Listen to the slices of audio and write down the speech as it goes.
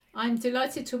I'm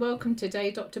delighted to welcome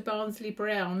today Dr. Barnsley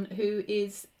Brown, who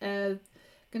is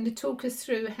going to talk us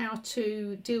through how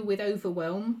to deal with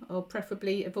overwhelm, or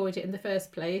preferably avoid it in the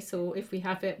first place, or if we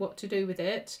have it, what to do with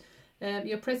it.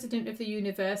 You're president of the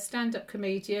universe, stand-up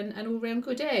comedian, and all-round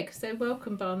good egg. So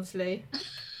welcome, Barnsley.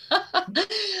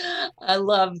 I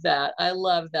love that. I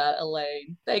love that,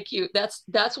 Elaine. Thank you.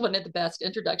 That's one of the best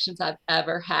introductions I've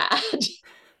ever had.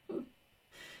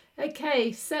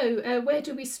 Okay, so where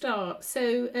do we start? So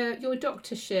your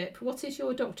doctorship. What is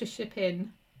your doctorship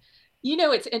in?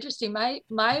 It's interesting. My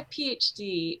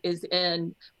PhD is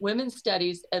in women's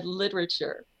studies and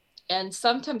literature. And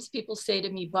sometimes people say to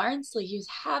me, Barnsley, you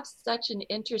have such an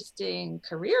interesting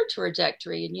career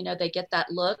trajectory. And they get that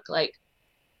look like,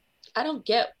 I don't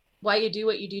get why you do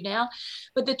what you do now.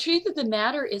 But the truth of the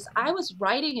matter is, I was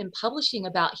writing and publishing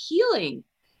about healing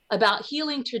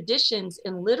traditions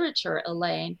in literature,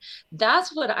 Elaine.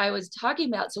 That's what I was talking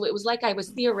about. So it was like I was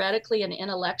theoretically and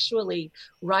intellectually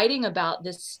writing about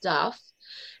this stuff.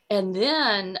 And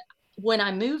then when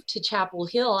I moved to Chapel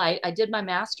Hill, I did my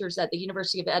master's at the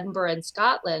University of Edinburgh in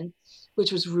Scotland,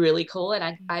 which was really cool.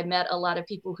 And I met a lot of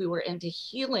people who were into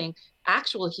healing,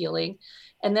 actual healing.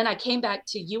 And then I came back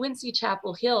to UNC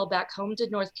Chapel Hill, back home to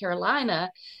North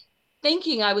Carolina,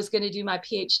 thinking I was going to do my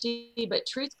PhD. But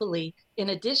truthfully, in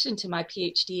addition to my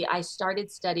PhD, I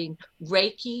started studying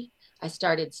Reiki. I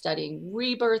started studying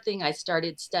rebirthing. I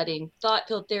started studying thought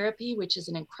field therapy, which is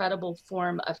an incredible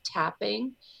form of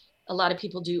tapping. A lot of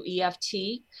people do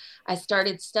EFT. I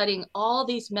started studying all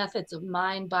these methods of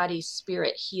mind, body,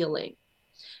 spirit healing.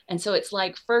 And so it's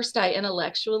like first I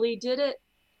intellectually did it,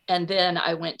 and then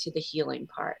I went to the healing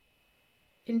part.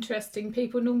 Interesting.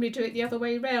 People normally do it the other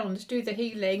way round, do the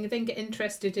healing, then get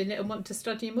interested in it and want to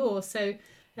study more. So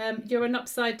you're an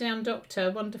upside down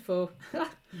doctor. Wonderful.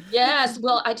 Yes.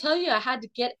 Well, I tell you, I had to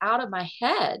get out of my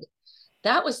head.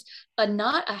 That was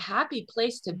not a happy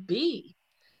place to be.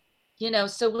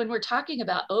 So when we're talking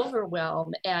about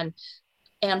overwhelm and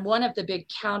one of the big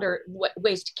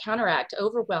ways to counteract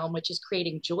overwhelm, which is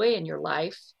creating joy in your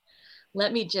life,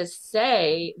 let me just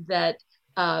say that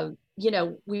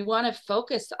we want to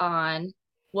focus on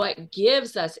what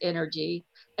gives us energy,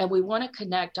 and we want to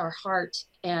connect our heart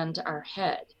and our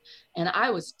head. And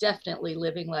I was definitely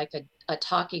living like a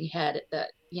talking head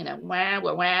that wah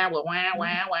wah wah wah wah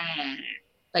wah wah,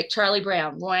 like Charlie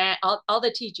Brown, wah, all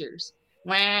the teachers,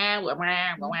 wah wah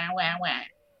wah wah wah wah wah.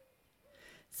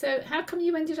 So how come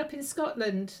you ended up in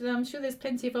Scotland? I'm sure there's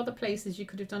plenty of other places you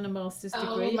could have done a master's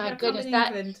Oh degree. my How come goodness, in that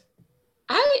England?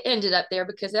 I ended up there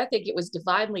because I think it was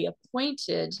divinely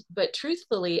appointed. But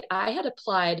truthfully, I had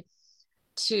applied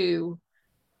to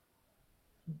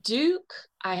Duke.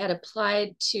 I had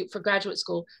applied to for graduate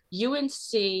school,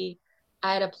 UNC.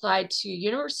 I had applied to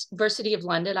University of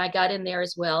London. I got in there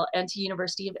as well, and to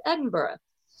University of Edinburgh.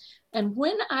 And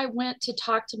when I went to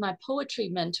talk to my poetry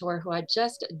mentor, who I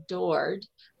just adored,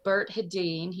 Bert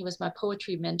Hadeen, he was my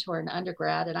poetry mentor in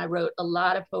undergrad, and I wrote a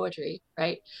lot of poetry,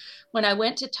 right? When I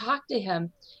went to talk to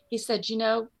him, he said,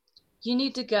 you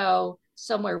need to go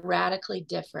somewhere radically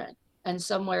different and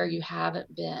somewhere you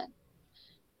haven't been.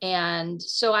 And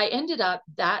so I ended up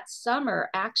that summer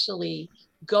actually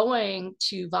going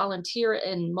to volunteer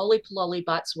in Molipololi,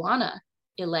 Botswana,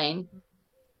 Elaine,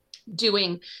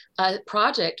 doing a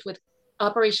project with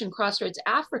Operation Crossroads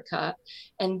Africa,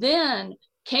 and then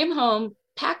came home,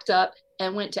 packed up,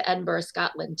 and went to Edinburgh,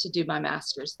 Scotland to do my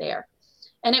master's there.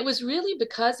 And it was really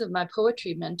because of my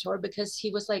poetry mentor, because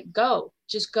he was like, go,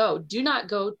 just go. Do not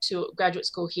go to graduate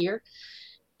school here.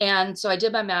 And so I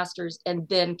did my master's and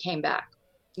then came back,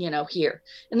 here.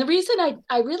 And the reason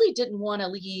I really didn't want to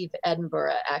leave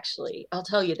Edinburgh, actually, I'll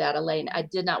tell you that, Elaine, I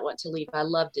did not want to leave. I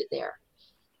loved it there.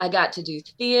 I got to do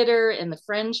theater in the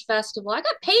Fringe Festival. I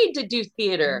got paid to do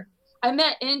theater. I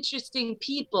met interesting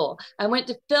people. I went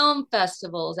to film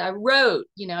festivals. I wrote,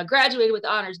 I graduated with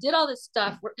honors, did all this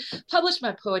stuff, published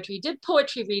my poetry, did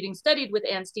poetry reading, studied with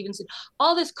Anne Stevenson,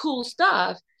 all this cool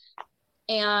stuff.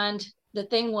 And the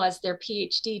thing was, their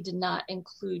PhD did not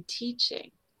include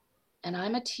teaching. And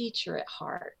I'm a teacher at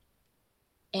heart.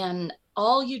 And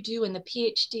all you do in the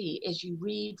PhD is you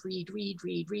read, read, read,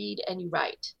 read, read, and you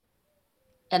write.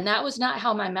 And that was not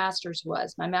how my master's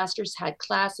was. My master's had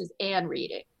classes and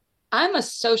reading. I'm a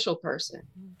social person.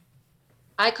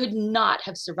 I could not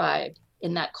have survived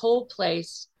in that cold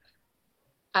place.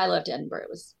 I loved Edinburgh. It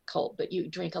was cold, but you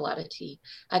drink a lot of tea.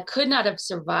 I could not have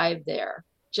survived there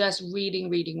just reading,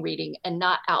 reading, reading, and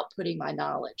not outputting my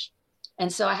knowledge.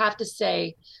 And so I have to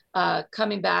say,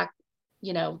 coming back,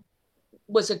 you know,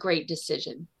 was a great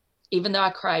decision, even though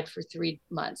I cried for 3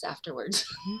 months afterwards.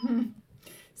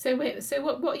 So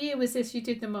what year was this you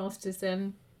did the masters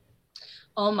then?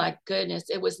 Oh my goodness.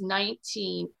 It was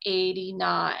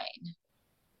 1989,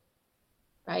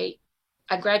 right?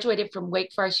 I graduated from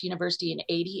Wake Forest University in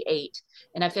 88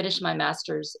 and I finished my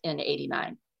master's in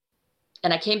 89.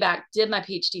 And I came back, did my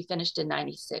PhD, finished in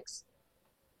 96.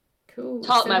 Cool.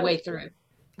 Taught my way through.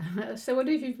 So what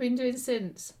have you been doing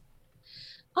since?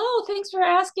 Oh, thanks for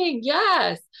asking.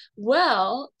 Yes.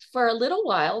 Well, for a little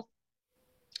while,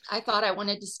 I thought I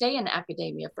wanted to stay in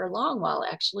academia for a long while,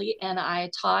 actually. And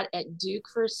I taught at Duke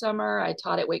for a summer. I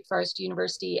taught at Wake Forest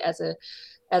University as a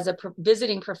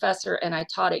visiting professor, and I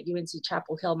taught at UNC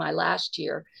Chapel Hill my last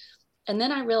year. And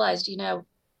then I realized,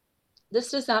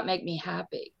 this does not make me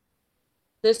happy.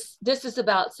 This is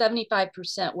about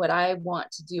 75% what I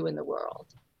want to do in the world,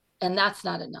 and that's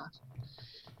not enough.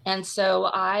 And so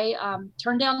I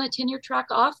turned down a tenure track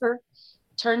offer,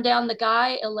 turned down the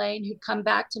guy, Elaine, who'd come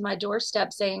back to my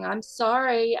doorstep saying, I'm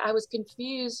sorry, I was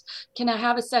confused. Can I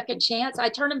have a second chance? I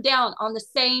turned him down on the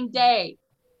same day.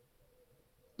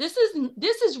 This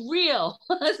is real.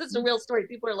 This is a real story.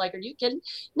 People are like, are you kidding?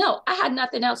 No, I had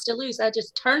nothing else to lose. I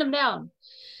just turned them down,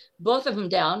 both of them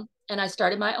down. And I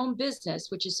started my own business,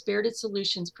 which is Spirited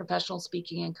Solutions Professional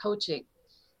Speaking and Coaching.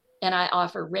 And I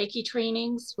offer Reiki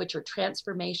trainings, which are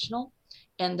transformational,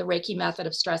 and the Reiki method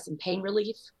of stress and pain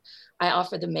relief. I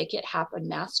offer the Make It Happen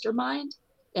Mastermind,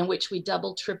 in which we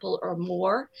double, triple, or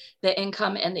more the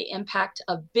income and the impact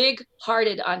of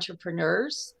big-hearted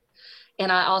entrepreneurs.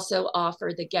 And I also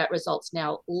offer the Get Results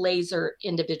Now laser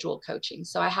individual coaching.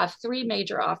 So I have 3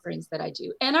 major offerings that I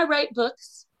do. And I write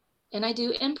books and I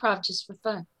do improv just for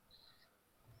fun.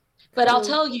 But I'll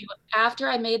tell you, after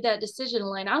I made that decision,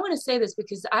 Elaine, I want to say this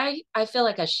because I feel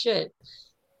like I should.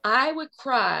 I would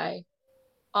cry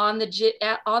on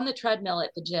the treadmill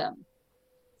at the gym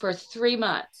for 3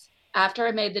 months after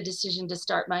I made the decision to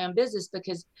start my own business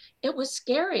because it was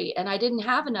scary and I didn't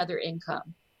have another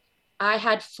income. I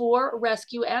had 4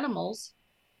 rescue animals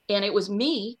and it was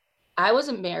me. I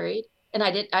wasn't married and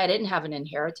I didn't have an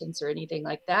inheritance or anything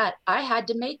like that. I had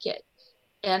to make it.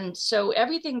 And so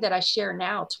everything that I share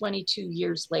now, 22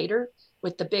 years later,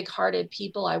 with the big-hearted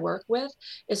people I work with,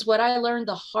 is what I learned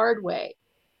the hard way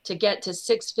to get to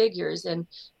 6 figures and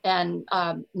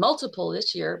multiple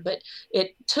this year. But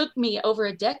it took me over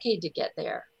a decade to get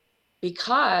there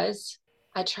because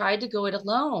I tried to go it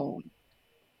alone.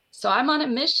 So I'm on a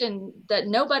mission that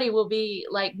nobody will be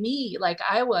like me, like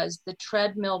I was the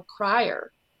treadmill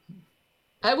crier.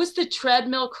 I was the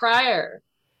treadmill crier.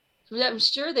 I'm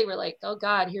sure they were like, oh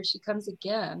God, here she comes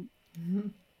again. Mm-hmm.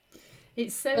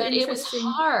 It's so But it was interesting.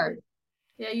 hard.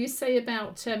 Yeah, you say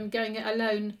about going it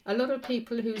alone. A lot of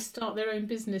people who start their own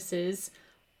businesses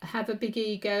have a big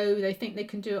ego. They think they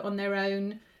can do it on their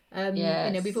own.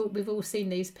 Yes. We've all seen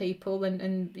these people,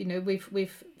 and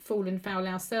we've fallen foul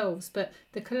ourselves. But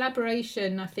the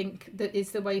collaboration, I think, that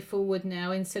is the way forward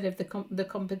now instead of the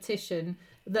competition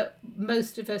that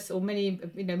most of us, or many,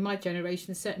 my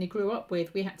generation certainly grew up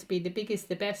with. We had to be the biggest,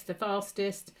 the best, the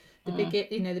fastest, the biggest,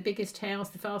 the biggest house,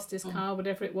 the fastest car,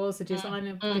 whatever it was, the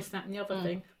designer, this, that, and the other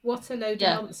thing. What a load of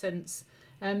Yeah. nonsense.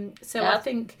 So I Yep.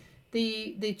 think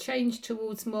the change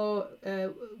towards more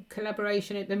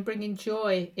collaboration and bringing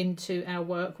joy into our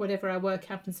work, whatever our work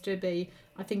happens to be,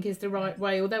 I think is the right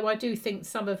way. Although I do think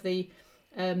some of the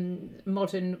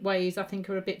modern ways I think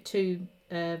are a bit too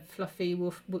fluffy.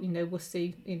 We'll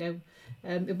see.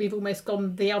 We've almost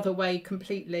gone the other way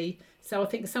completely. So I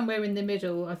think somewhere in the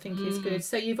middle, I think is good.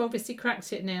 So you've obviously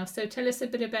cracked it now. So tell us a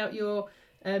bit about your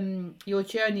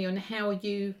journey on how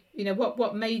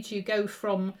what made you go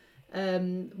from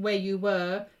where you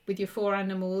were with your 4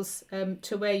 animals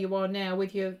to where you are now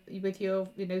with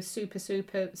your super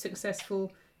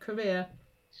successful career.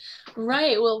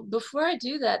 Right. Well, before I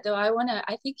do that, though,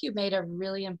 I think you made a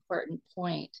really important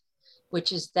point,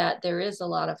 which is that there is a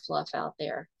lot of fluff out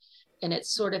there. And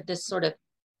it's sort of this sort of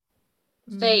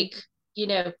fake,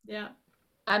 Yeah.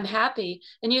 I'm happy.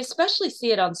 And you especially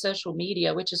see it on social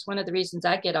media, which is one of the reasons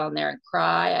I get on there and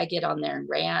cry. I get on there and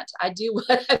rant. I do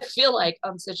what I feel like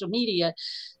on social media,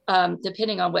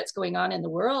 depending on what's going on in the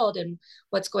world and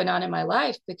what's going on in my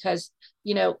life, because,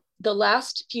 the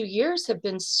last few years have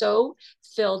been so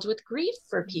filled with grief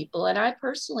for people. And I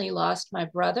personally lost my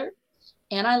brother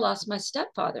and I lost my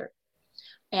stepfather,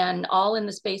 and all in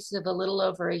the space of a little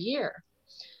over a year.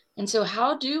 And so,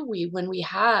 how do we, when we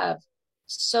have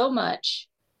so much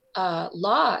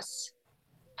loss,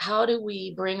 how do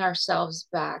we bring ourselves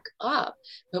back up?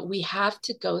 But we have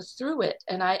to go through it.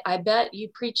 And I bet you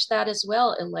preach that as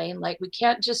well, Elaine. Like, we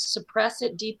can't just suppress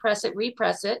it, depress it,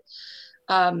 repress it,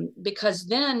 because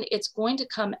then it's going to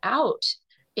come out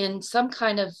in some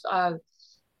kind of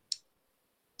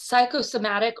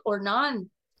psychosomatic or non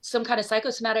some kind of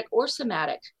psychosomatic or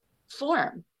somatic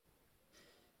form.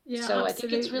 Yeah, So I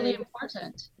think it's really absolutely.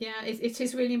 important. Yeah, it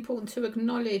is really important to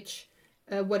acknowledge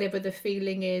whatever the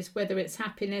feeling is, whether it's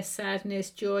happiness,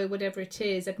 sadness, joy, whatever it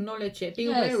is. Acknowledge it. Be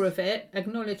aware Yes. of it.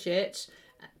 Acknowledge it,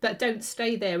 but don't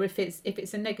stay there if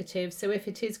it's a negative. So if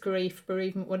it is grief,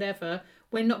 bereavement, whatever,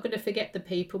 we're not going to forget the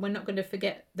people. We're not going to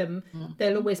forget them.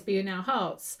 They'll Mhm. always be in our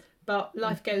hearts. But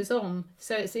life Mhm. goes on.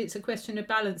 So it's a question of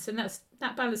balance, and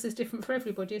that balance is different for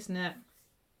everybody, isn't it?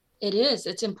 It is,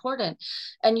 it's important.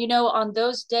 And on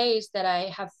those days that I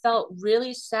have felt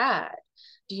really sad,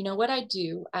 do you know what I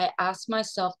do? I ask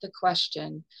myself the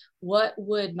question, what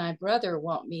would my brother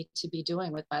want me to be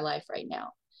doing with my life right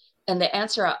now? And the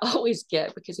answer I always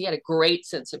get, because he had a great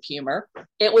sense of humor,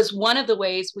 it was one of the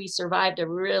ways we survived a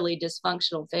really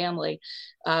dysfunctional family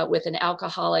with an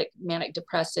alcoholic, manic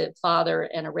depressive father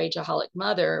and a rageaholic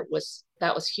mother. Was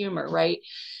humor, right?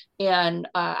 And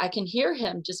I can hear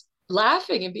him just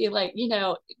laughing and being like,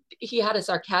 he had a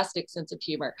sarcastic sense of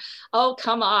humor. Oh,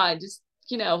 come on,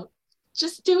 you know,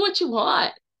 just do what you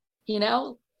want. You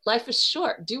know, life is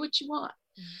short. Do what you want.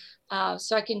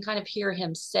 So I can kind of hear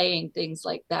him saying things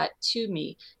like that to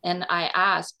me. And I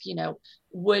ask,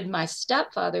 would my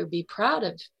stepfather be proud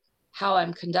of how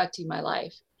I'm conducting my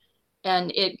life?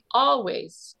 And it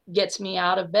always gets me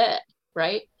out of bed,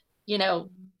 right? You know,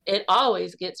 it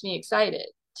always gets me excited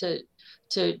to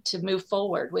to move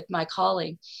forward with my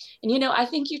calling. And I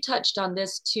think you touched on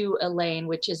this too, Elaine,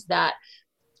 which is that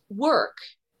work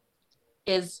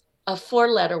is a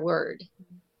four-letter word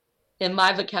in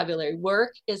my vocabulary.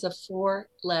 Work is a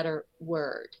four-letter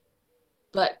word,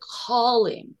 but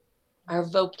calling, our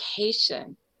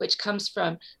vocation, which comes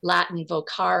from Latin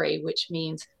vocare, which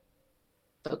means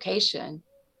vocation,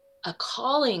 a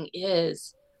calling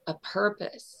is a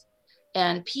purpose.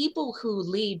 And people who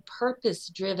lead purpose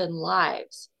driven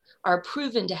lives are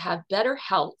proven to have better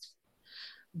health,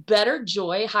 better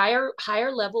joy,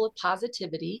 higher level of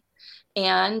positivity,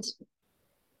 and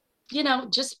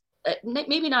just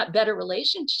maybe not better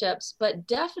relationships, but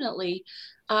definitely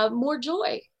more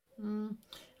joy. Mm,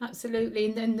 absolutely.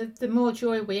 And then the more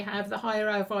joy we have, the higher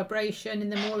our vibration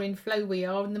and the more in flow we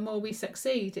are and the more we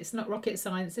succeed. It's not rocket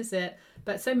science, is it?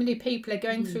 But so many people are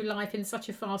going Mm-hmm. through life in such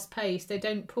a fast pace, they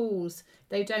don't pause,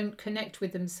 they don't connect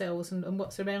with themselves and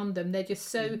what's around them. They're just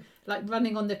so like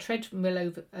running on the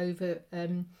treadmill over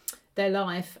their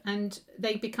life and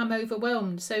they become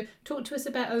overwhelmed. So talk to us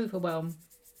about overwhelm.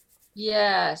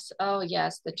 Yes. Oh,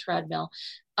 yes, the treadmill.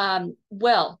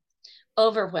 Well,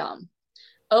 overwhelm.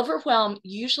 Overwhelm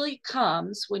usually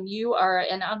comes when you are,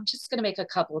 and I'm just going to make a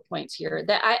couple of points here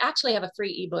that I actually have a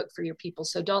free ebook for your people.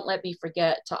 So don't let me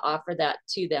forget to offer that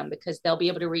to them because they'll be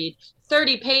able to read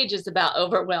 30 pages about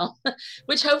overwhelm,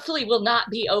 which hopefully will not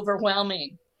be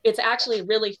overwhelming. It's actually a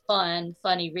really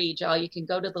funny read, y'all. You can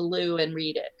go to the loo and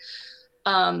read it.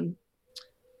 Um,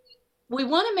 we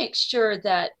want to make sure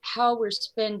that how we're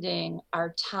spending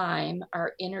our time,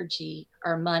 our energy,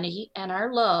 our money, and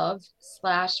our love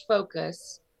slash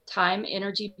focus, time,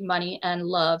 energy, money, and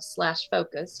love slash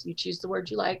focus. You choose the word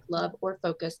you like, love or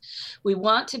focus. We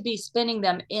want to be spending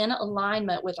them in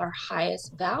alignment with our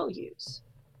highest values.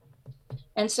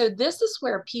 And so this is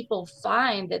where people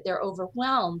find that they're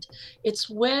overwhelmed. It's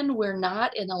when we're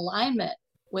not in alignment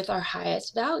with our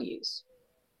highest values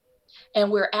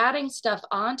and we're adding stuff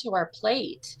onto our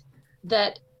plate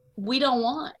that we don't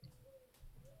want.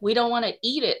 We don't want to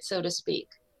eat it, so to speak.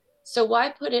 So why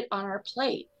put it on our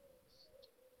plate?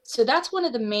 So that's one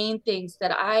of the main things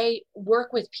that I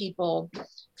work with people.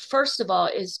 First of all,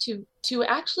 is to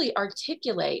actually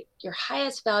articulate your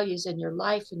highest values in your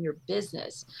life and your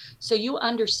business, so you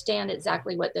understand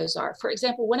exactly what those are. For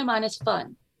example, one of mine is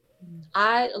fun.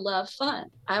 I love fun.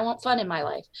 I want fun in my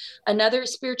life. Another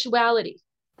is spirituality,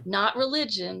 not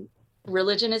religion.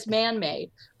 Religion is man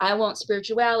made. I want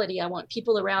spirituality. I want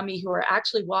people around me who are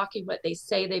actually walking what they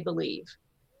say they believe.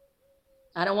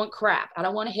 I don't want crap. I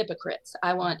don't want hypocrites.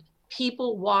 I want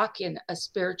people walking a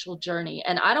spiritual journey.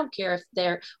 And I don't care if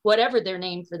they're whatever their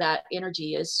name for that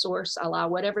energy is, source, Allah,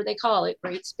 whatever they call it,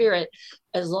 great spirit,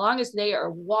 as long as they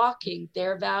are walking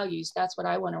their values, that's what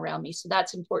I want around me. So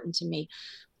that's important to me.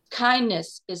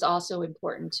 Kindness is also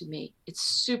important to me. It's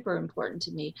super important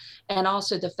to me. And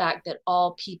also the fact that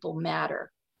all people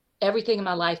matter. Everything in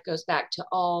my life goes back to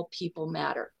all people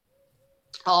matter.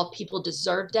 All people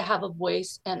deserve to have a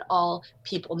voice and all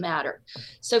people matter.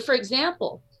 So, for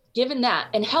example, given that,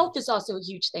 and health is also a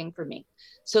huge thing for me.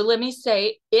 So, let me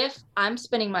say if I'm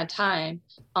spending my time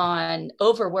on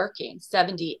overworking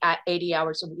 70, 80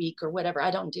 hours a week or whatever,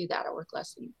 I don't do that. I work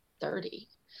less than 30,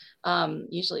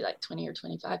 usually like 20 or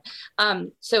 25.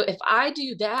 So, if I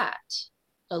do that,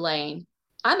 Elaine,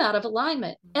 I'm out of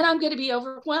alignment and I'm going to be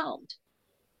overwhelmed.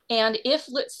 And if,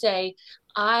 let's say,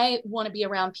 I want to be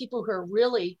around people who are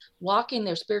really walking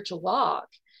their spiritual walk,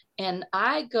 and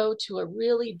I go to a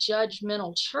really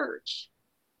judgmental church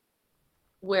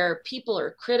where people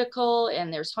are critical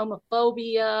and there's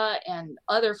homophobia and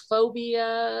other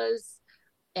phobias,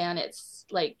 and it's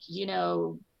like, you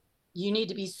need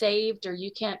to be saved or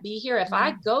you can't be here. If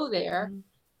I go there,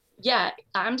 yeah,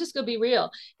 I'm just going to be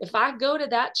real. If I go to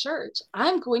that church,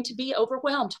 I'm going to be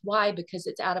overwhelmed. Why? Because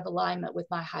it's out of alignment with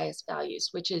my highest values,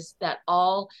 which is that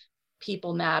all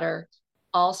people matter.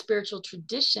 All spiritual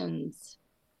traditions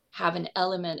have an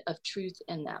element of truth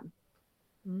in them.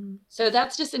 So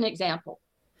that's just an example.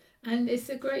 And it's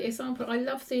a great example. I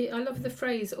love the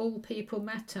phrase "all people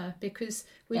matter" because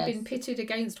we've been pitted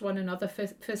against one another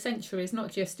for centuries,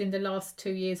 not just in the last 2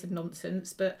 years of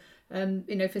nonsense, but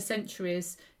for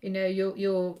centuries.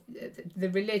 Your the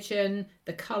religion,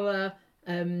 the colour,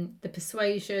 the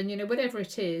persuasion, whatever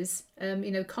it is,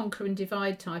 conquer and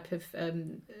divide type of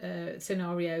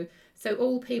scenario. So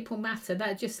all people matter.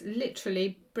 That just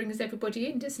literally brings everybody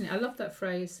in, doesn't it? I love that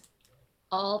phrase.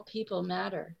 All people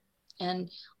matter.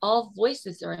 And all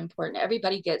voices are important.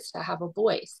 Everybody gets to have a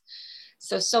voice.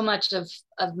 So much of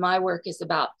my work is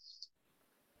about,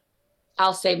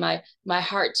 I'll say my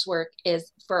heart's work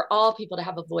is for all people to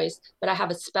have a voice, but I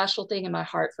have a special thing in my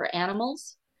heart for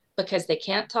animals because they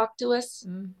can't talk to us.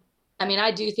 I mean,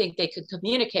 I do think they could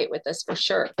communicate with us for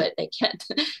sure, but they can't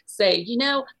say,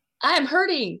 I'm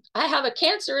hurting. I have a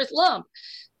cancerous lump.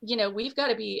 We've got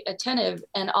to be attentive,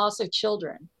 and also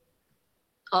children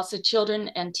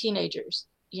and teenagers.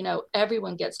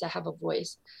 Everyone gets to have a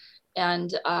voice,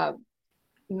 and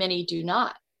many do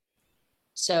not.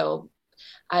 So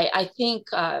I think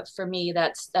for me,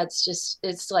 that's just,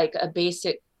 it's like a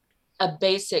basic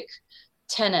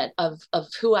tenet of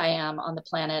who I am on the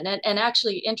planet. And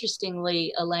actually,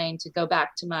 interestingly, Elaine, to go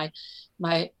back to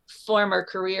my former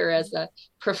career as a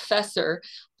professor,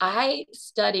 I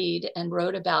studied and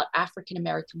wrote about African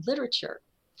American literature.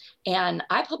 And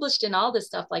I published in all this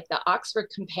stuff like the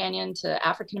Oxford Companion to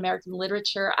African American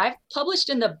Literature. I've published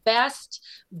in the best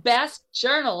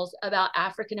journals about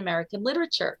African American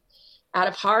literature out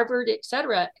of Harvard, et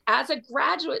cetera, as a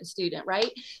graduate student,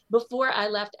 right? Before I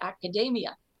left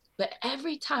academia. But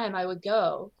every time I would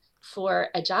go for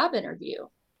a job interview,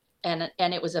 and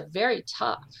it was a very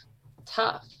tough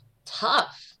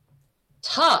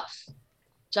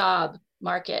job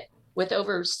market, with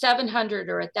over 700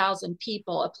 or 1,000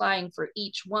 people applying for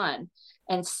each one.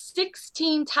 And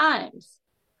 16 times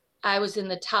I was in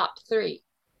the top 3.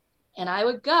 And I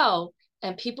would go,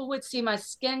 and people would see my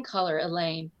skin color,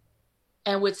 Elaine,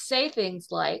 and would say things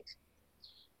like,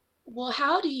 well,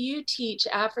 how do you teach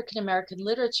African American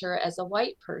literature as a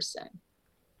white person?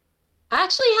 I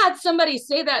actually had somebody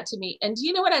say that to me. And do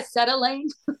you know what I said, Elaine?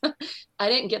 I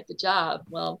didn't get the job.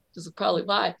 Well, this is probably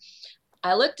why.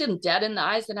 I looked him dead in the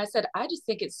eyes and I said, I just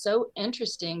think it's so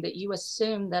interesting that you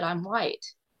assume that I'm white.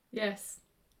 Yes.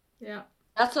 Yeah.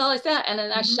 That's all I said. And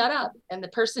then I shut up, and the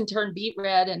person turned beet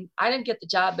red, and I didn't get the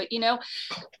job. But,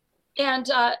 and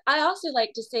I also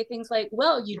like to say things like,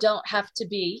 well, you don't have to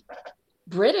be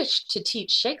British to teach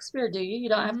Shakespeare, do you? You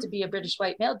don't have to be a British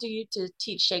white male, do you, to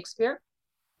teach Shakespeare?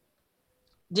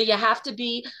 Do you have to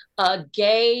be a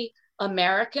gay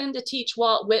American to teach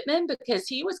Walt Whitman, because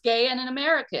he was gay and an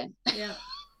American?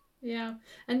 Yeah.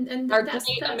 And our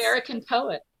great American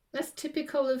poet. That's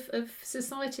typical of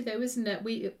society, though, isn't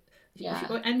it?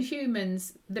 And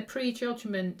humans, the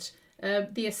prejudgment,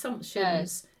 the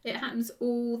assumptions. It happens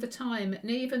all the time. And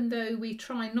even though we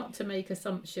try not to make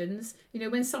assumptions,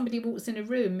 when somebody walks in a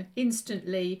room,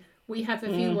 instantly we have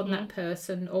a view on that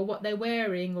person or what they're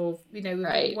wearing, or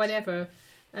whatever.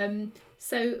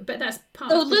 But that's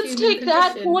part of the human condition. So let's take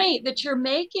that point that you're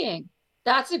making.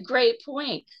 That's a great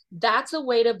point. That's a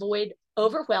way to avoid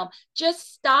overwhelm.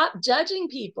 Just stop judging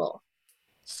people.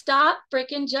 Stop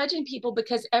freaking judging people,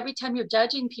 because every time you're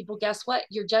judging people, guess what?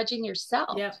 You're judging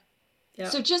yourself. Yeah.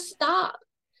 So just stop.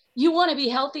 You want to be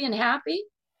healthy and happy?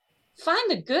 Find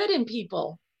the good in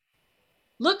people.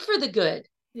 Look for the good.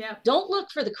 Yeah. Don't look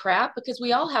for the crap, because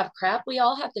we all have crap. We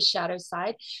all have the shadow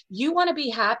side. You want to be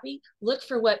happy? Look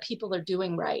for what people are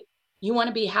doing right. You want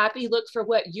to be happy? Look for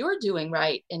what you're doing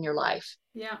right in your life.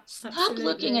 Yeah. Stop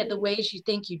looking at the ways you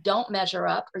think you don't measure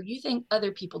up, or you think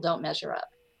other people don't measure up.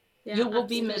 Yeah, you will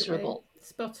be miserable.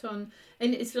 spot on.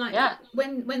 And it's like Yeah.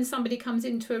 when somebody comes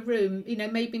into a room,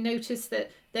 maybe notice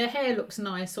that their hair looks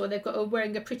nice, or they've got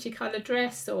wearing a pretty coloured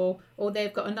dress, or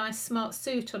they've got a nice smart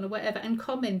suit on, or whatever, and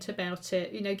comment about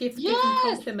it. Give them Yes.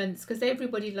 compliments, because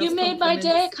everybody loves You made my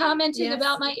day compliments. commenting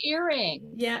about Yes. my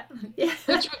earrings, Yeah. Yeah.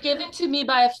 which were given to me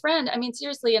by a friend. I mean,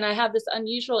 seriously, and I have this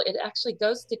unusual, it actually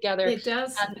goes together It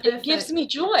does. and it gives Perfect. me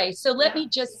joy. So let Yeah. me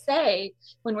just say,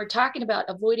 when we're talking about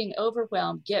avoiding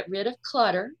overwhelm, get rid of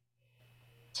clutter.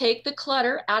 Take the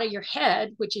clutter out of your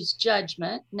head, which is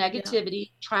judgment, Yeah.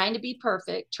 negativity, trying to be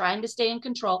perfect, trying to stay in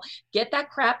control. Get that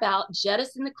crap out,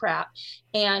 jettison the crap,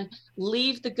 and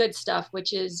leave the good stuff,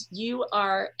 which is you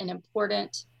are an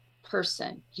important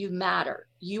person. You matter.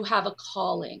 You have a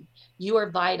calling. You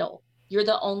are vital. You're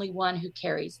the only one who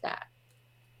carries that.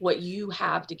 What you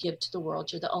have to give to the world,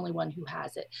 you're the only one who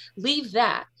has it. Leave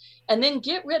that. And then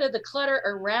get rid of the clutter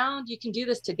around. You can do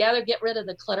this together. Get rid of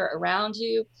the clutter around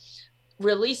you,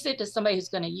 release it to somebody who's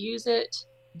going to use it,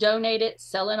 donate it,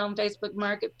 sell it on Facebook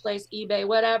Marketplace, eBay,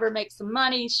 whatever, make some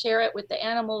money, share it with the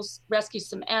animals, rescue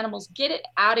some animals, get it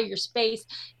out of your space,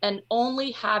 and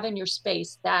only have in your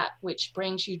space that which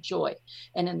brings you joy.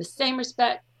 And in the same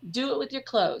respect, do it with your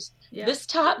clothes. Yeah. This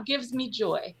top gives me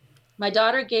joy. My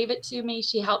daughter gave it to me.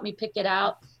 She helped me pick it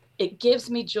out. It gives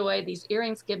me joy. These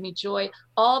earrings give me joy.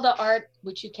 All the art,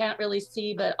 which you can't really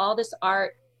see, but all this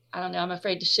art, I don't know, I'm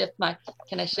afraid to shift my,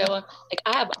 can I show them? Like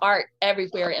I have art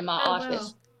everywhere in my Oh wow.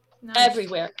 office, Nice.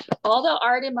 everywhere. All the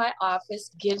art in my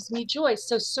office gives me joy.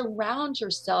 So surround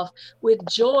yourself with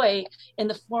joy in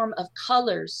the form of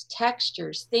colors,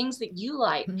 textures, things that you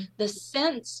like, the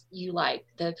scents you like,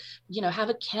 have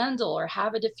a candle or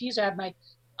have a diffuser. I have my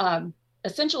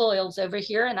essential oils over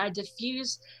here and I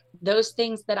diffuse those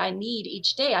things that I need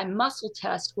each day. I muscle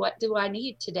test what do I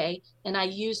need today, and I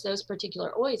use those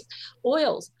particular oils,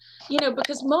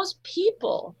 because most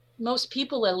people,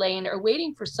 Elaine, are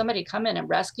waiting for somebody to come in and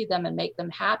rescue them and make them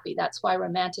happy. That's why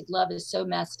romantic love is so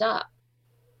messed up.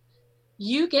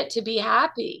 You get to be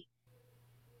happy.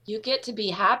 You get to be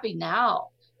happy now,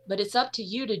 but it's up to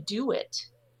you to do it.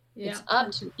 Yeah. It's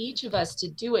up to each of us to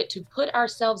do it, to put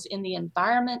ourselves in the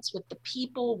environments with the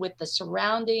people, with the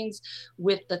surroundings,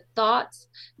 with the thoughts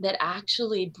that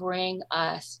actually bring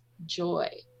us joy.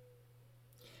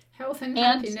 Health and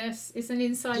And happiness is an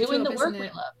inside doing job, the isn't work we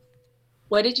it? love.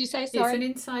 What did you say? It's an Sorry.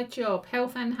 inside job.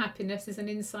 Health and happiness is an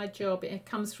inside job. It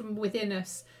comes from within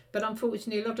us. But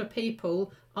unfortunately, a lot of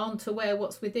people aren't aware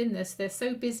what's within us. They're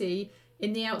so busy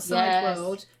in the outside Yes.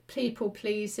 world, people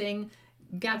pleasing,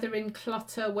 gathering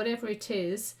clutter, whatever it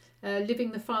is,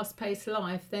 living the fast paced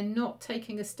life. They're not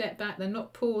taking a step back. They're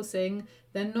not pausing.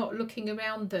 They're not looking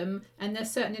around them. And they're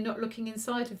certainly not looking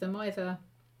inside of them either.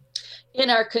 In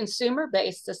our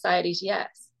consumer-based societies,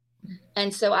 yes.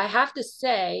 And so I have to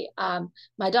say,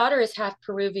 my daughter is half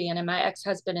Peruvian and my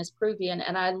ex-husband is Peruvian,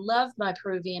 and I love my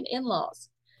Peruvian in-laws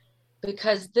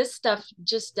because this stuff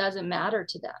just doesn't matter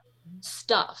to them.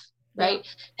 Stuff, Yeah.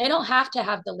 right? They don't have to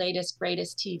have the latest,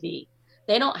 greatest TV.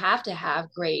 They don't have to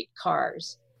have great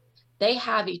cars. They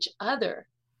have each other.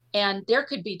 And there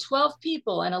could be 12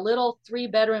 people in a little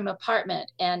 3-bedroom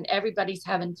apartment, and everybody's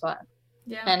having fun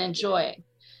Yeah. and enjoying.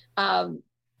 Um,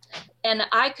 and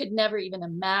I could never even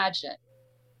imagine.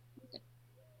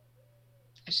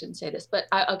 I shouldn't say this, but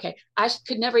I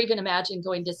could never even imagine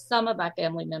going to some of my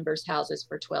family members' houses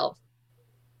for 12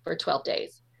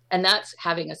 days. And that's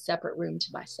having a separate room to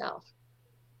myself.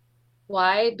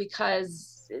 Why?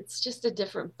 Because it's just a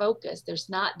different focus. There's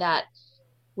not that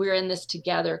we're in this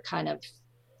together kind of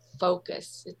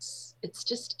focus. It's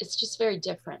just very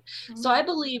different. So I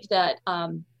believe that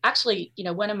actually,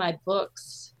 one of my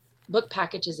book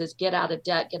packages is Get Out of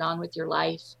Debt, Get On with Your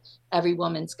Life, Every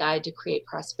Woman's Guide to Create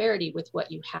Prosperity with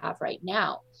What You Have Right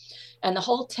Now. And the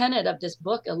whole tenet of this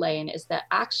book, Elaine, is that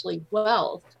actually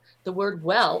wealth, the word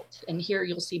wealth, and here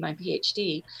you'll see my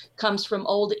PhD, comes from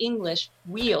Old English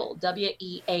weal,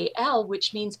 W-E-A-L,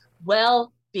 which means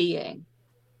well-being.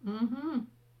 Mm-hmm.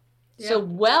 So Yeah.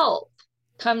 wealth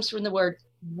comes from the word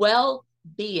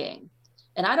well-being.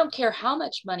 And I don't care how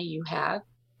much money you have,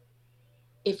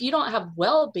 if you don't have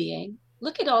well-being,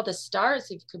 look at all the stars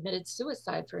who've committed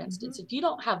suicide, for instance. If you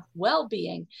don't have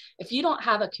well-being, if you don't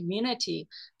have a community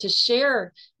to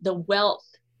share the wealth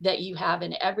that you have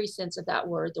in every sense of that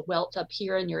word, the wealth up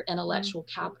here in your intellectual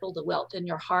capital, the wealth in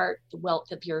your heart, the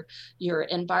wealth of your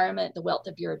environment, the wealth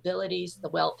of your abilities, the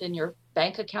wealth in your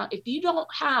bank account. If you don't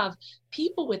have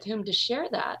people with whom to share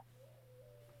that,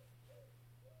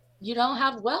 you don't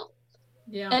have wealth.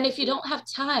 Yeah. And if you don't have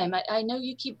time, I know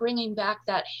you keep bringing back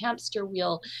that hamster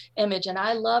wheel image, and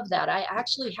I love that. I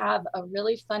actually have a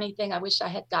really funny thing. I wish I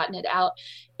had gotten it out.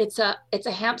 It's a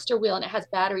hamster wheel, and it has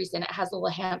batteries, and it has a little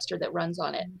hamster that runs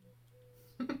on it.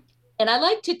 And I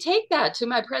like to take that to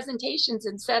my presentations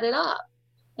and set it up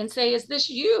and say, is this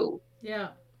you? Yeah.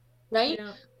 Right?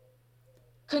 Yeah.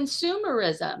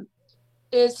 Consumerism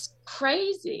is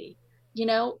crazy.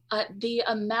 The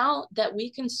amount that we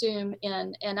consume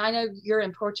and I know you're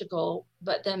in Portugal,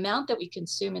 but the amount that we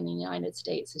consume in the United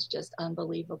States is just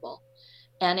unbelievable.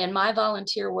 And in my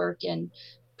volunteer work in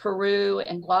Peru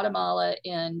and Guatemala,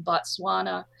 in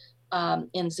Botswana,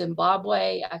 in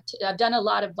Zimbabwe, I've done a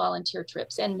lot of volunteer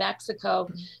trips in Mexico.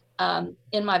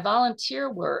 In my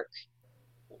volunteer work,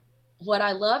 what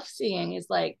I love seeing is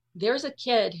like, there's a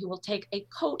kid who will take a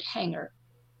coat hanger,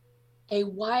 a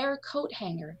wire coat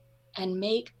hanger, and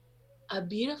make a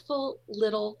beautiful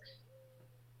little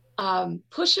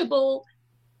pushable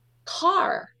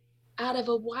car out of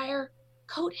a wire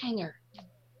coat hanger.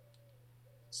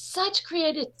 Such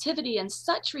creativity and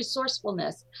such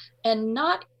resourcefulness, and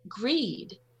not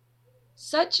greed.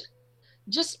 Such,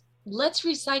 just let's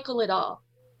recycle it all.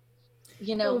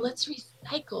 Well, Let's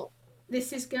recycle.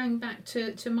 this is going back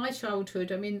to my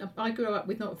childhood. I mean, I grew up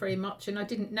with not very much, and I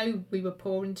didn't know we were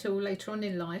poor until later on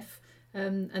in life.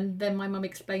 And then my mum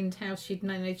explained how she'd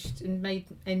managed and made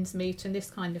ends meet and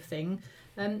this kind of thing.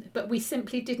 But we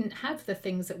simply didn't have the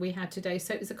things that we had today.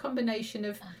 So it was a combination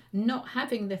of not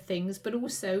having the things, but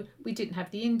also we didn't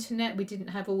have the internet. We didn't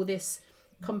have all this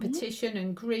competition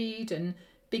and greed and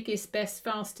biggest, best,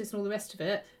 fastest, and all the rest of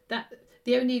it. That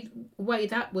the only way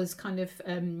that was kind of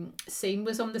seen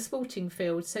was on the sporting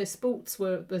field. So sports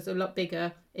was a lot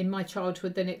bigger in my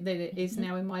childhood than it is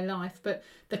now in my life. But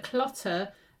the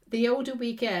clutter, the older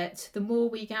we get, the more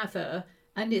we gather,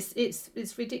 and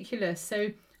it's ridiculous.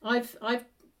 So I've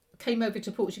came over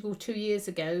to Portugal 2 years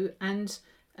ago, and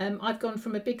I've gone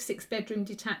from a big 6-bedroom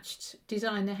detached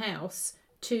designer house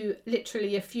to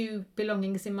literally a few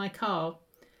belongings in my car,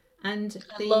 and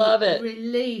I love it.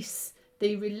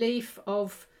 the relief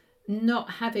of not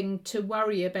having to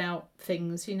worry about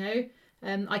things.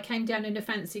 I came down in a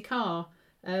fancy car,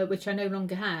 which I no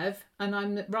longer have, and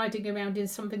I'm riding around in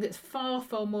something that's far,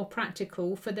 far more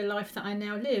practical for the life that I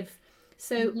now live.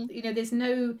 So, there's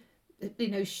no,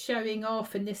 showing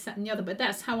off and this, that, and the other, but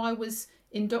that's how I was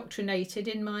indoctrinated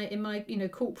in my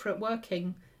corporate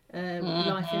working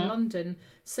life in London.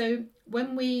 So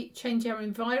when we change our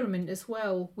environment as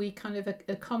well, we kind of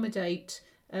accommodate,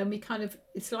 and we kind of,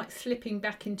 it's like slipping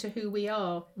back into who we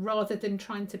are rather than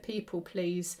trying to people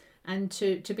please and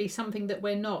to be something that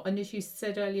we're not. And as you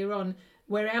said earlier on,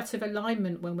 we're out of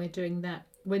alignment when we're doing that.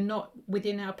 We're not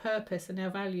within our purpose and our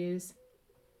values.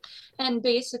 And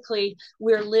basically,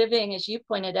 we're living, as you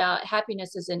pointed out,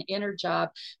 happiness is an inner job.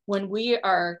 When we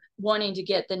are wanting to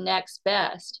get the next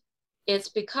best, it's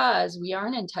because we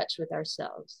aren't in touch with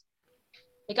ourselves.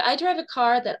 Like, I drive a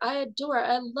car that I adore.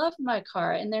 I love my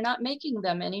car, and they're not making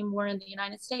them anymore in the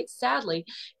United States. Sadly,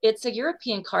 it's a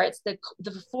European car. It's the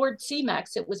Ford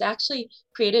C-Max. It was actually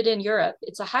created in Europe.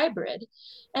 It's a hybrid,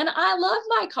 and I love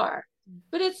my car,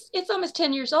 but it's almost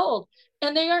 10 years old,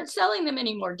 and they aren't selling them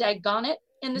anymore. Daggone it,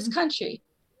 in this country.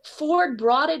 Ford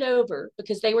brought it over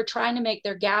because they were trying to make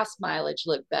their gas mileage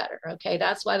look better. Okay,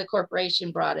 that's why the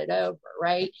corporation brought it over,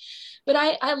 right? But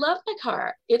I love my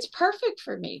car. It's perfect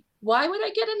for me. Why would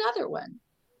I get another one?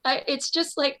 It's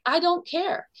just like, I don't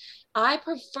care. I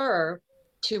prefer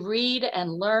to read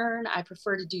and learn. I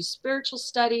prefer to do spiritual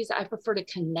studies. I prefer to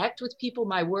connect with people.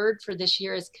 My word for this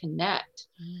year is connect.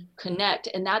 Connect.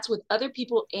 And that's with other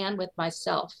people and with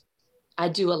myself. I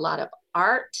do a lot of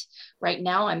art. Right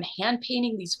now, I'm hand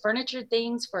painting these furniture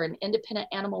things for an independent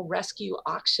animal rescue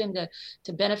auction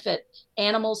to benefit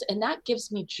animals, and that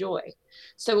gives me joy.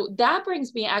 So that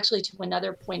brings me actually to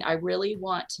another point I really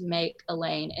want to make,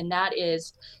 Elaine, and that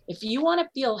is, if you want to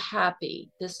feel happy,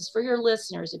 this is for your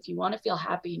listeners, if you want to feel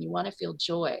happy and you want to feel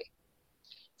joy,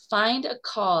 find a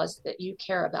cause that you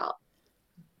care about.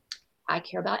 I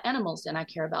care about animals and I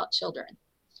care about children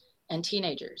and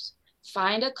teenagers.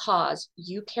 Find a cause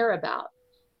you care about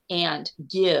and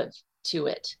give to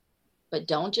it. But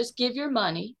don't just give your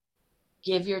money,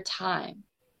 give your time.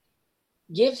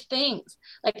 Give things.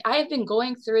 Like, I have been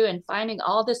going through and finding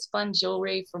all this fun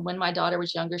jewelry from when my daughter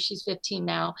was younger. She's 15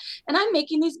 now. And I'm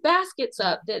making these baskets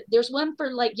up that there's one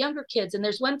for like younger kids and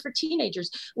there's one for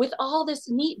teenagers with all this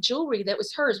neat jewelry that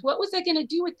was hers. What was I going to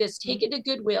do with this? Take it to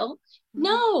Goodwill?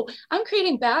 No, I'm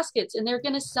creating baskets and they're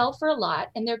going to sell for a lot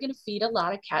and they're going to feed a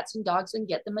lot of cats and dogs and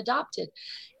get them adopted.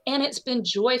 And it's been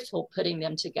joyful putting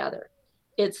them together.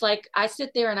 it's like I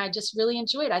sit there and I just really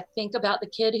enjoy it. I think about the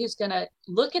kid who's going to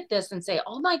look at this and say,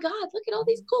 oh my God, look at all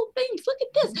these cool things. Look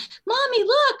at this. Mommy,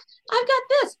 look, I've got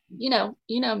this. You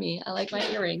know me. I like my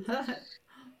earrings.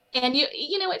 And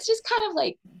it's just kind of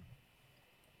like,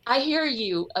 I hear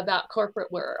you about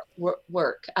corporate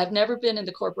work. I've never been in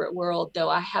the corporate world, though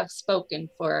I have spoken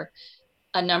for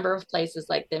a number of places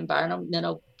like the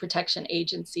Environmental Protection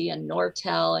Agency and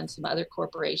Nortel and some other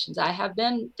corporations. I have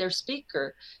been their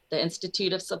speaker, the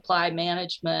Institute of Supply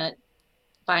Management,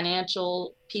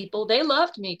 financial people. They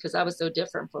loved me because I was so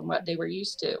different from what they were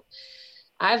used to.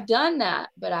 I've done that,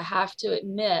 but I have to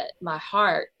admit, my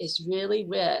heart is really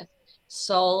with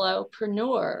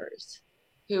solopreneurs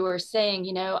who are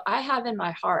saying, I have in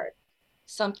my heart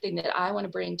something that I want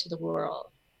to bring to the world.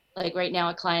 Like right now,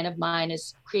 a client of mine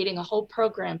is creating a whole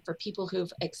program for people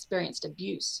who've experienced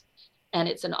abuse, and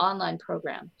it's an online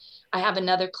program. I have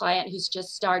another client who's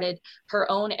just started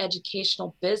her own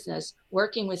educational business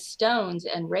working with stones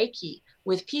and Reiki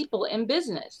with people in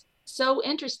business. So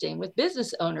interesting, with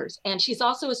business owners. And she's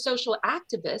also a social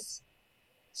activist.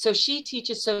 So she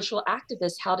teaches social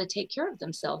activists how to take care of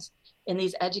themselves in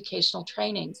these educational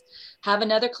trainings. Have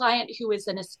another client who is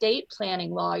an estate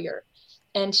planning lawyer.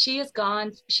 And she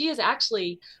is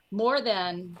actually more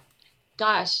than,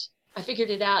 gosh, I figured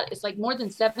it out. It's like more than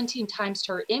 17 times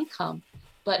her income,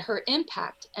 but her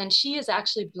impact. And she is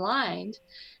actually blind,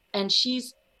 and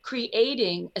she's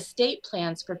creating estate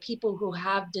plans for people who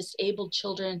have disabled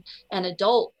children and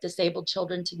adult disabled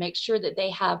children to make sure that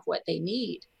they have what they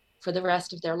need for the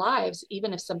rest of their lives,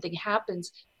 even if something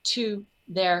happens to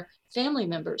their family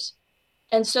members.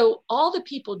 And so all the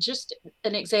people, just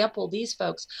an example, these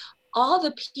folks, all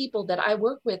the people that I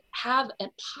work with have a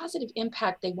positive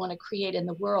impact they want to create in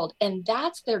the world. And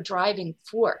that's their driving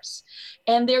force.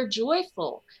 And they're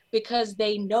joyful because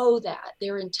they know that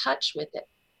they're in touch with it.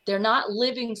 They're not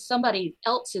living somebody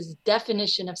else's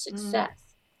definition of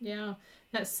success. Yeah,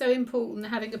 that's so important,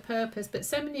 having a purpose. But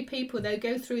so many people, they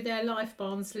go through their life,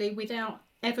 Barnsley, without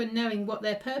ever knowing what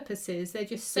their purpose is. They're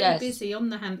just so Yes. busy on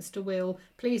the hamster wheel,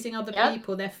 pleasing other Yep.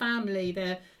 people, their family,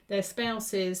 their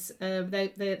spouses,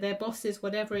 their bosses,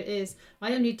 whatever it is.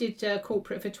 I only did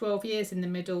corporate for 12 years in the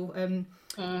middle. Mm.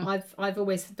 I've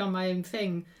always done my own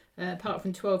thing, apart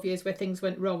from 12 years where things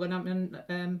went wrong,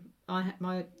 and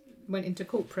I went into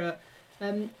corporate.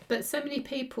 But so many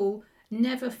people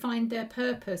never find their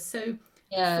purpose. So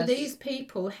for these Yes.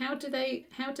 people, how do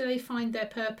they find their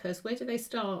purpose? Where do they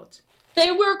start?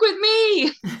 They work with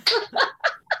me.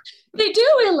 They do,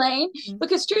 Elaine,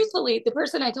 because truthfully, the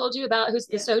person I told you about, who's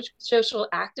the Yeah. social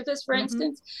activist, for Mm-hmm.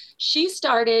 instance, she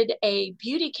started a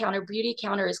beauty counter. Beauty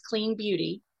counter is clean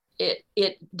beauty.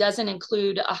 It doesn't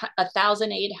include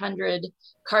 1,800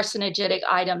 carcinogenic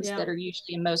items Yeah. that are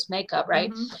usually in most makeup,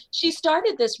 right? Mm-hmm. She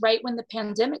started this right when the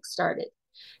pandemic started.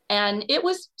 And it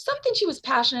was something she was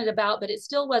passionate about, but it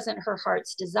still wasn't her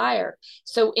heart's desire.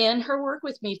 So, in her work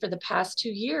with me for the past 2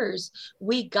 years,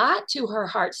 we got to her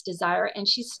heart's desire and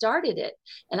she started it.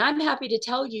 And I'm happy to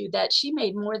tell you that she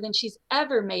made more than she's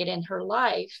ever made in her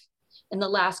life in the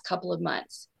last couple of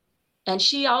months. And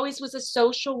she always was a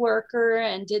social worker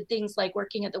and did things like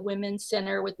working at the Women's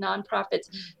Center with nonprofits.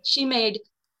 She made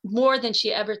more than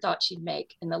she ever thought she'd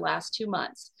make in the last 2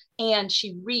 months. And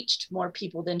she reached more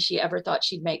people than she ever thought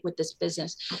she'd make with this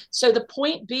business. So the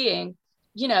point being,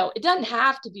 it doesn't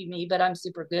have to be me, but I'm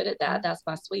super good at that. That's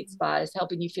my sweet spot, is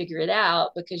helping you figure it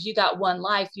out, because you got one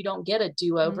life. You don't get a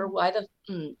do-over. Mm-hmm. Why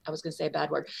I was going to say a bad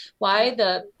word. Yeah. Why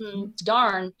the Mm-hmm.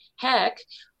 darn heck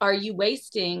are you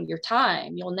wasting your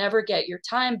time? You'll never get your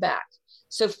time back.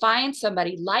 So find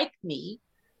somebody like me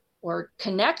or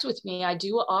connect with me. I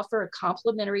do offer a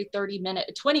complimentary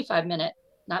 25-minute,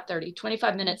 not 30,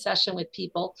 25-minute session with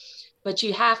people, but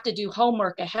you have to do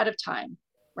homework ahead of time,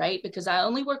 right? Because I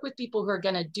only work with people who are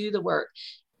going to do the work,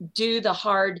 do the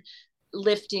hard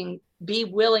lifting, be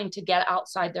willing to get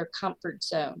outside their comfort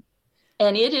zone.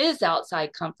 And it is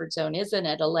outside comfort zone, isn't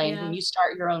it, Elaine, when Yeah. you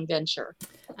start your own venture?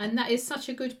 And that is such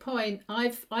a good point.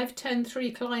 I've turned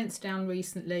 3 clients down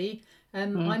recently.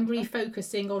 I'm Mm-hmm.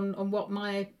 refocusing on what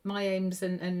my aims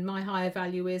and my higher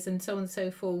value is, and so on and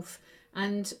so forth.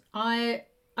 And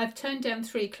I've turned down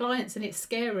 3 clients, and it's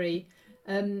scary.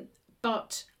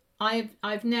 But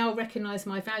I've now recognised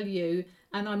my value,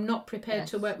 and I'm not prepared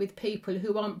to Yes. work with people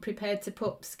who aren't prepared to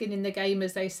put skin in the game,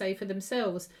 as they say, for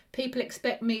themselves. People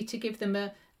expect me to give them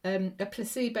a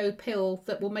placebo pill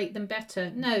that will make them better.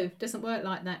 No, it doesn't work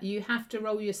like that. You have to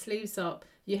roll your sleeves up.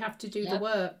 You have to do the Yep.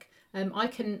 work. I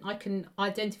can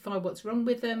identify what's wrong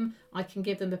with them. I can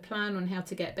give them a plan on how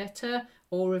to get better.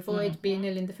 or avoid being Mhm.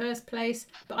 ill in the first place.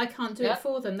 But I can't do it Yep.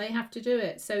 for them. They have to do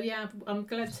it. So yeah, I'm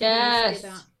glad to hear you say that.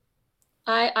 Yes.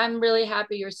 I'm really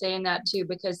happy you're saying that too,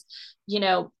 because,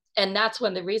 and that's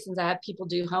one of the reasons I have people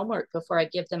do homework before I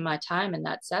give them my time in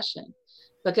that session.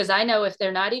 Because I know if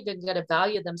they're not even going to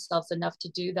value themselves enough to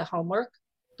do the homework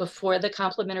before the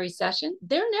complimentary session,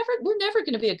 we're never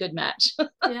going to be a good match.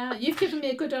 Yeah, you've given me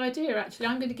a good idea actually.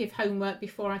 I'm going to give homework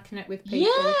before I connect with people.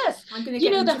 Yes. I'm going to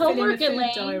get them The to fill in a homework, food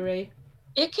Elaine, diary.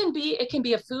 it can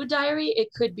be a food diary. It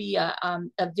could be a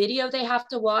video they have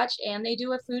to watch and they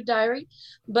do a food diary,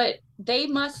 but they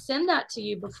must send that to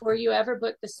you before you ever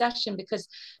book the session, because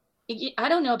I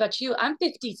don't know about you. I'm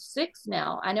 56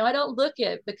 now. I know I don't look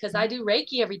it because I do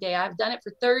Reiki every day. I've done it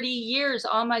for 30 years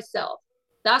on myself.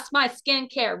 That's my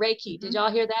skincare, Reiki. Did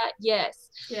y'all hear that? Yes.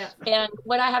 Yeah. And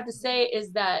what I have to say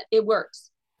is that it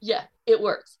works. Yeah, it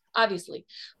works, obviously.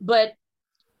 But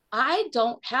I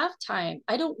don't have time.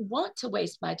 I don't want to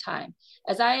waste my time.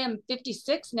 As I am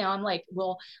 56 now, I'm like,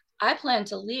 well, I plan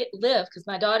to live because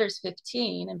my daughter's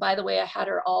 15. And by the way, I had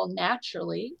her all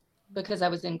naturally because I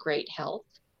was in great health,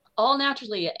 all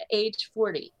naturally at age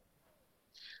 40.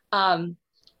 Um,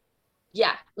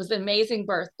 yeah, it was an amazing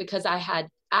birth because I had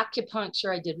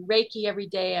acupuncture. I did Reiki every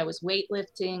day. I was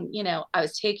weightlifting. I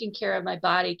was taking care of my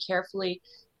body carefully,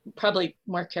 probably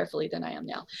more carefully than I am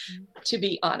now, to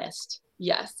be honest.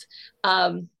 Yes.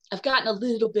 I've gotten a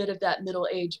little bit of that middle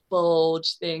age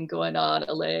bulge thing going on,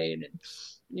 Elaine.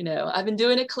 And, I've been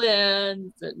doing a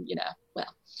cleanse and,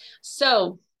 well.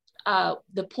 So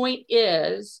the point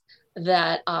is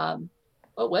that,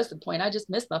 what was the point? I just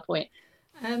missed my point.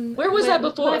 Where was I Well,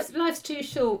 before? life's too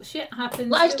short. Shit happens.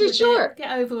 Life's Deal too with it. short.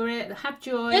 Get over it. Have Get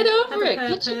joy. Have over a it.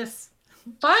 purpose.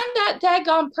 Find that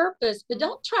daggone purpose, but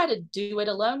don't try to do it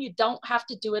alone. You don't have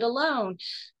to do it alone.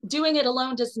 Doing it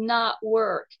alone does not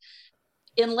work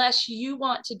unless you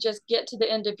want to just get to the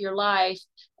end of your life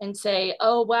and say,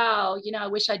 oh, wow, I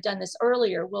wish I'd done this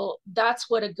earlier. Well, that's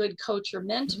what a good coach or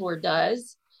mentor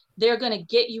does. They're going to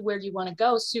get you where you want to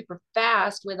go super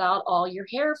fast without all your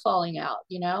hair falling out.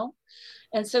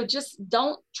 And so just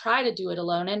don't try to do it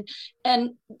alone.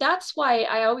 And that's why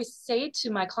I always say to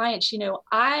my clients,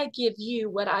 I give you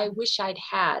what I wish I'd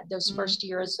had those first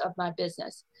years of my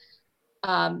business.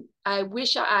 I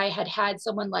wish I had had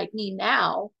someone like me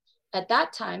now at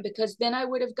that time, because then I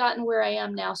would have gotten where I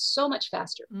am now so much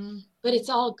faster. But it's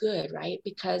all good, right?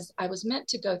 Because I was meant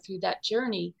to go through that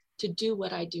journey to do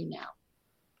what I do now.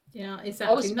 Yeah, I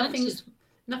exactly. was meant to.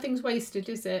 Nothing's wasted,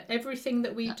 is it? Everything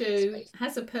that we Nothing's do wasted.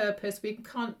 has a purpose. We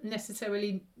can't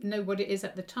necessarily know what it is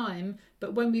at the time,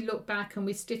 but when we look back and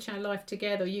we stitch our life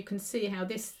together, you can see how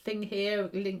this thing here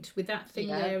linked with that thing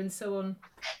Yeah. there, and so on.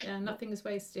 Yeah, nothing is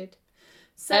wasted.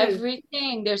 So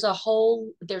Everything, there's a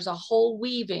whole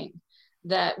weaving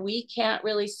that we can't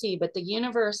really see, but the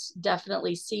universe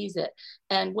definitely sees it.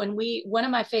 And one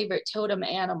of my favorite totem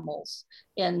animals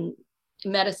in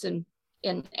medicine,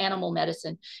 in animal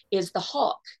medicine, is the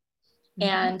hawk.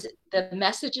 And the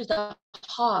message of the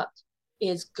hawk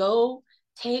is go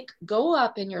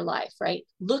up in your life, right?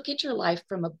 Look at your life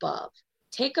from above.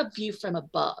 Take a view from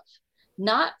above,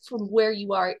 not from where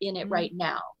you are in it right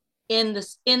now, in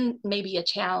maybe a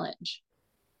challenge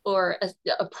or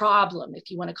a problem, if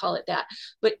you want to call it that,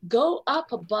 but go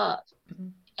up above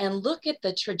and look at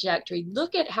the trajectory,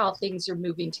 look at how things are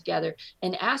moving together,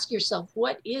 and ask yourself,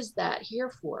 what is that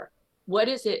here for? What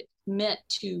is it meant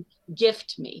to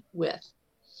gift me with?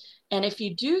 And if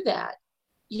you do that,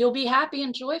 you'll be happy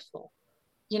and joyful,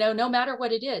 no matter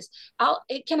what it is.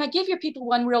 Can I give your people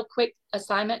one real quick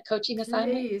coaching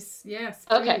assignment? please, yes,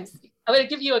 Okay. please. I'm going to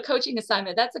give you a coaching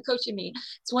assignment. That's a coach in me.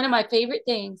 It's one of my favorite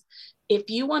things. If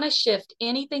you want to shift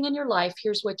anything in your life,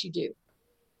 here's what you do.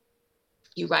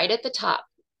 You write at the top,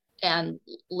 and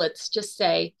let's just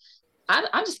say, I'm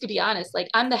just going to be honest. Like,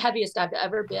 I'm the heaviest I've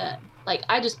ever been. Like,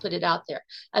 I just put it out there.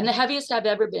 I'm the heaviest I've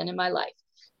ever been in my life.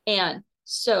 And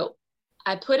so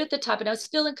I put at the top, and I was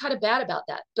feeling kind of bad about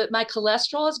that, but my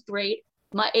cholesterol is great.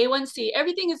 My A1C,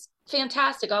 everything is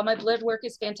fantastic. All my blood work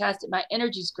is fantastic. My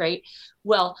energy is great.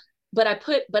 Well, but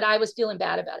I was feeling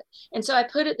bad about it. And so I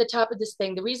put at the top of this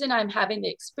thing, the reason I'm having the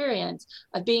experience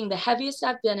of being the heaviest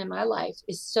I've been in my life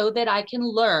is so that I can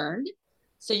learn.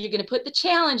 So you're going to put the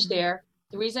challenge there.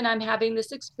 The reason I'm having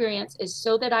this experience is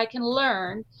so that I can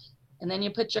learn. And then you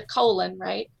put your colon,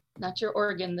 right? Not your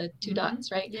organ, the two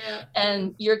dots, right? Yeah.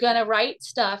 And you're going to write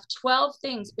 12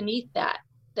 things beneath that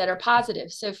are positive.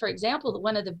 So for example,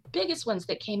 one of the biggest ones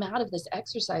that came out of this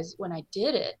exercise when I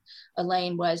did it,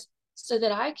 Elaine, was so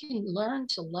that I can learn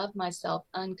to love myself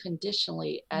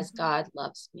unconditionally as God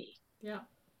loves me. Yeah.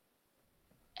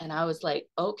 And I was like,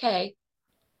 okay.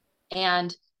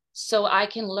 And so I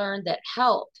can learn that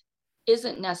health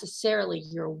isn't necessarily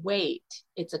your weight.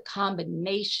 It's a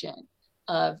combination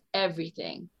of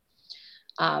everything.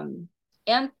 And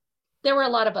there were a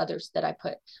lot of others that I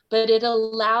put, but it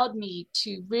allowed me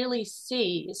to really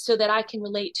see so that I can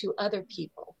relate to other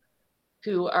people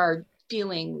who are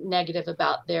feeling negative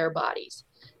about their bodies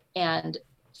and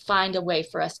find a way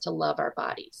for us to love our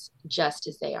bodies just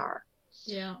as they are.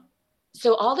 Yeah.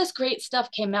 So all this great stuff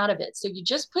came out of it. So you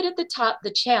just put at the top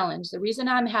the challenge, the reason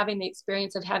I'm having the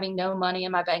experience of having no money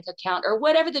in my bank account or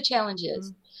whatever the challenge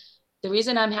is. The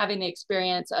reason I'm having the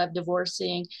experience of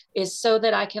divorcing is so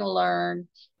that I can learn.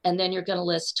 And then you're going to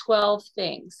list 12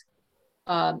 things.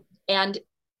 And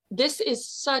this is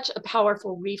such a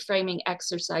powerful reframing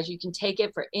exercise. You can take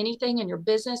it for anything in your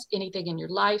business, anything in your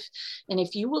life. And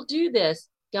if you will do this,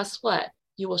 guess what?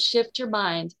 You will shift your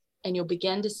mind and you'll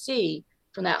begin to see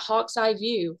from that hawk's eye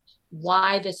view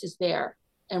why this is there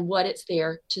and what it's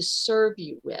there to serve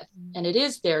you with. And it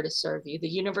is there to serve you. The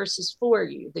universe is for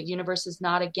you. The universe is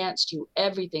not against you.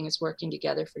 Everything is working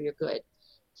together for your good.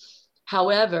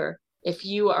 However, if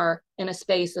you are in a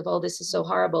space of, oh, this is so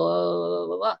horrible, blah,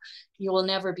 blah, blah, you will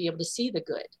never be able to see the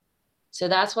good. So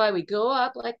that's why we go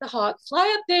up like the hawk,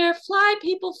 fly up there, fly,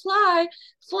 people, fly,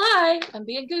 fly. I'm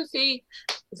being goofy.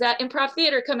 Is that improv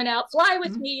theater coming out? Fly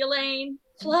with me, Elaine,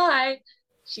 fly.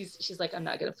 She's like, I'm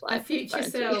not going to fly. A future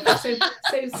self.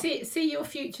 So see your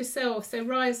future self. So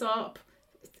rise up,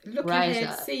 look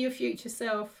ahead, see your future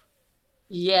self.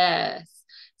 Yes.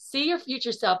 See your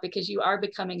future self because you are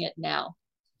becoming it now.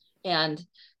 And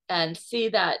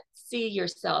see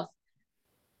yourself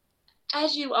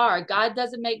as you are. God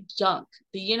doesn't make junk.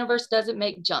 The universe doesn't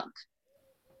make junk.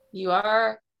 You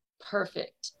are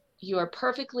perfect. You are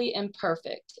perfectly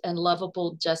imperfect and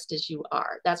lovable just as you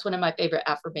are. That's one of my favorite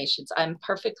affirmations. I'm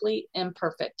perfectly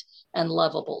imperfect and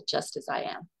lovable just as I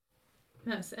am.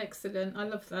 That's excellent. I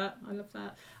love that.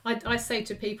 I say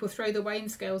to people, throw the weighing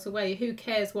scales away. Who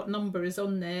cares what number is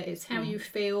on there? It's how you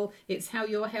feel. It's how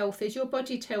your health is. Your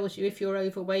body tells you if you're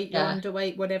overweight, you're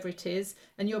underweight, whatever it is,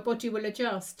 and your body will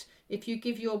adjust. If you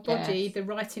give your body the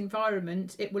right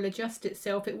environment, it will adjust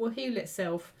itself. It will heal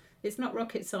itself. It's not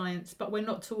rocket science, but we're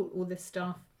not taught all this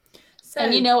stuff. So,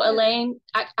 and you know, Elaine,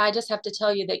 I just have to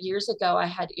tell you that years ago I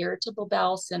had irritable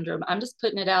bowel syndrome. I'm just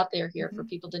putting it out there here for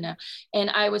people to know. And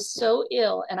I was so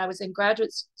ill and I was in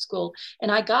graduate school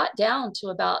and I got down to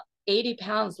about 80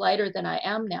 pounds lighter than I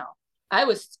am now. I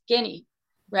was skinny,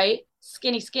 right?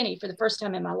 Skinny for the first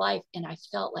time in my life. And I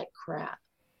felt like crap.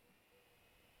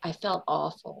 I felt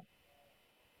awful.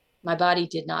 My body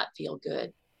did not feel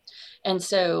good. And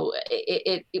so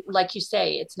it like you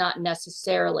say, it's not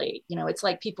necessarily, you know, it's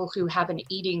like people who have an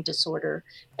eating disorder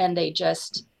and they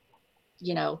just,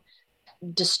 you know,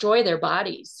 destroy their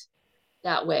bodies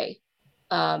that way,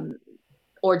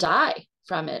 or die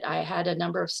from it. I had a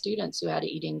number of students who had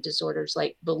eating disorders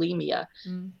like bulimia.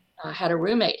 I had a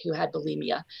roommate who had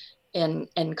bulimia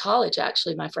in college,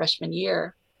 actually, my freshman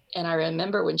year. And I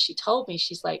remember when she told me,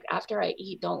 she's like, after I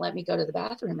eat, don't let me go to the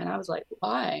bathroom. And I was like,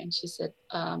 why? And she said,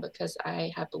 because I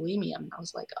have bulimia. And I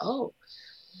was like, oh.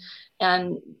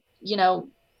 And, you know,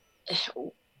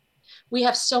 we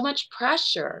have so much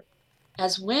pressure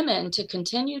as women to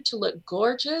continue to look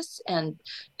gorgeous and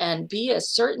be a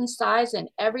certain size and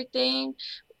everything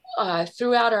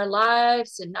throughout our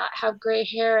lives and not have gray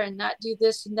hair and not do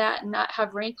this and that and not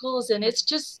have wrinkles. And it's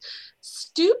just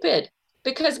stupid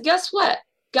because guess what?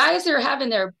 Guys are having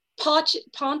their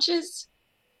paunches,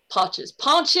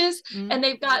 and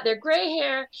they've got their gray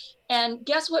hair. And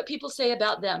guess what people say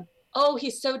about them? Oh,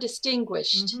 he's so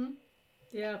distinguished.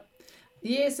 Yeah.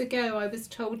 Years ago, I was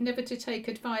told never to take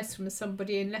advice from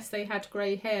somebody unless they had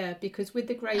grey hair, because with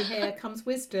the grey hair comes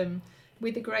wisdom.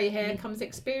 With the grey hair comes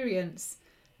experience,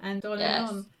 and on and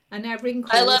on. And now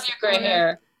wrinkles. I love your grey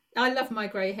hair. I love my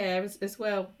grey hair as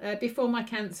well. Before my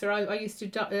cancer, I used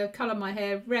to colour my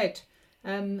hair red.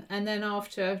 And then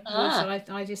afterwards,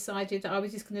 I decided that I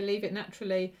was just going to leave it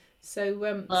naturally. So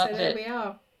there we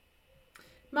are.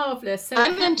 Marvellous. So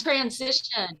I'm in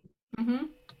transition. I'm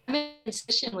in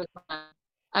transition with mine.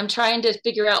 I'm trying to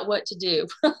figure out what to do.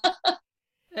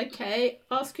 Okay,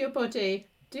 ask your body.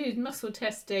 Do muscle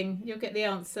testing. You'll get the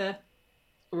answer.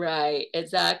 Right,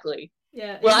 exactly.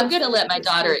 Yeah. Well, I'm going to let my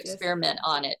daughter experiment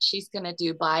on it. She's going to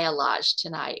do biolage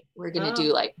tonight. We're going to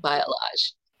do like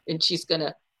biolage, and she's going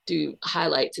to do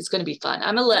highlights. It's going to be fun.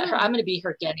 I'm going to let her. I'm going to be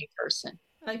her guinea person.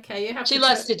 Okay, you have. She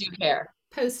loves to do hair.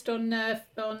 Post on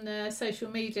social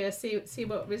media. See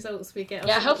what results we get.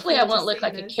 Yeah, hopefully I won't look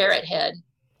like a carrot head.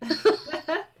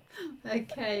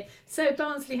 Okay, so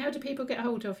Barnsley, how do people get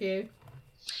hold of you?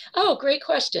 Oh, great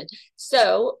question.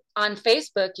 So on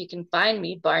Facebook, you can find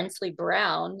me, Barnsley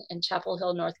Brown, in Chapel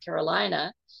Hill, North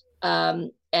Carolina.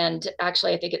 And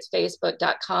actually, I think it's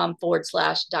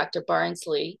facebook.com/Dr.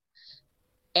 Barnsley.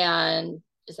 And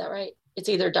is that right? It's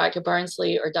either Dr.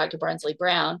 Barnsley or Dr. Barnsley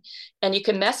Brown. And you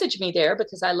can message me there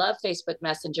because I love Facebook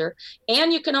Messenger.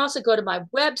 And you can also go to my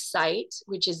website,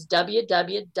 which is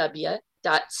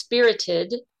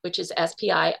www.spirited, which is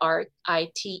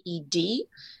SPIRITED.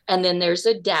 And then there's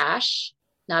a dash,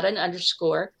 not an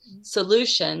underscore,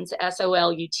 solutions,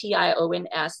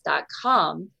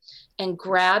 SOLUTIONS.com. And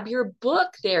grab your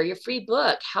book there, your free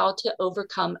book, How to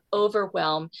Overcome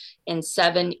Overwhelm in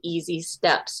 7 Easy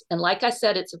Steps. And like I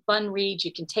said, it's a fun read.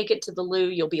 You can take it to the loo.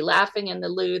 You'll be laughing in the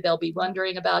loo. They'll be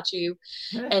wondering about you.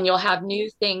 And you'll have new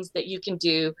things that you can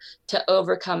do to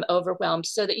overcome overwhelm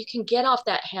so that you can get off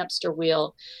that hamster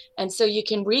wheel. And so you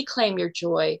can reclaim your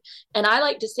joy. And I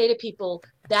like to say to people,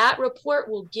 that report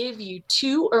will give you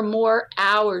 2 or more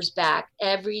hours back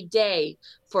every day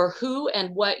for who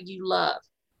and what you love.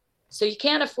 So you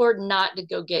can't afford not to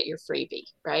go get your freebie,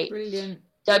 right? Brilliant.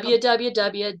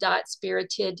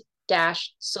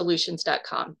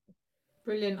 www.spirited-solutions.com.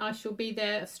 Brilliant. I shall be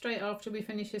there straight after we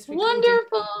finish this recording.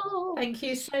 Wonderful. Thank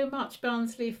you so much,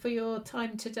 Barnsley, for your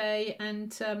time today,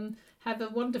 and have a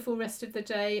wonderful rest of the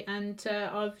day. And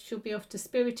I shall be off to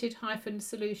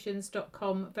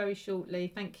spirited-solutions.com very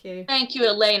shortly. Thank you. Thank you,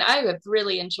 Elaine. I have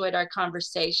really enjoyed our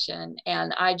conversation,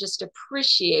 and I just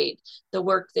appreciate the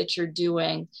work that you're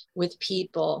doing with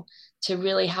people to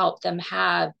really help them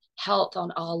have health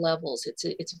on all levels.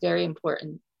 It's very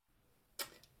important.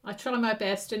 I try my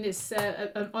best, and it's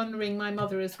honouring my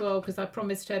mother as well, because I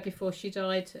promised her before she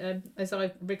died, as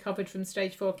I recovered from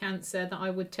stage 4 cancer, that I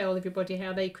would tell everybody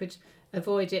how they could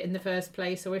avoid it in the first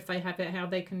place, or if they have it, how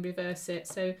they can reverse it.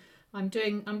 So I'm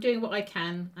doing what I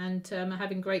can, and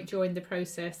having great joy in the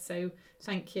process. So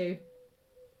thank you.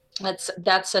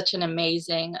 That's such an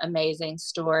amazing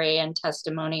story and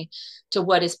testimony to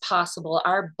what is possible.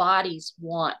 Our bodies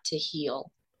want to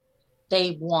heal.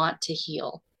 They want to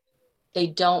heal. They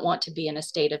don't want to be in a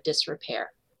state of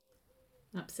disrepair.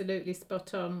 Absolutely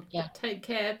spot on. Yeah. Take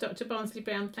care, Dr. Barnsley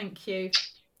Brown. Thank you.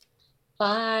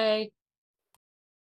 Bye.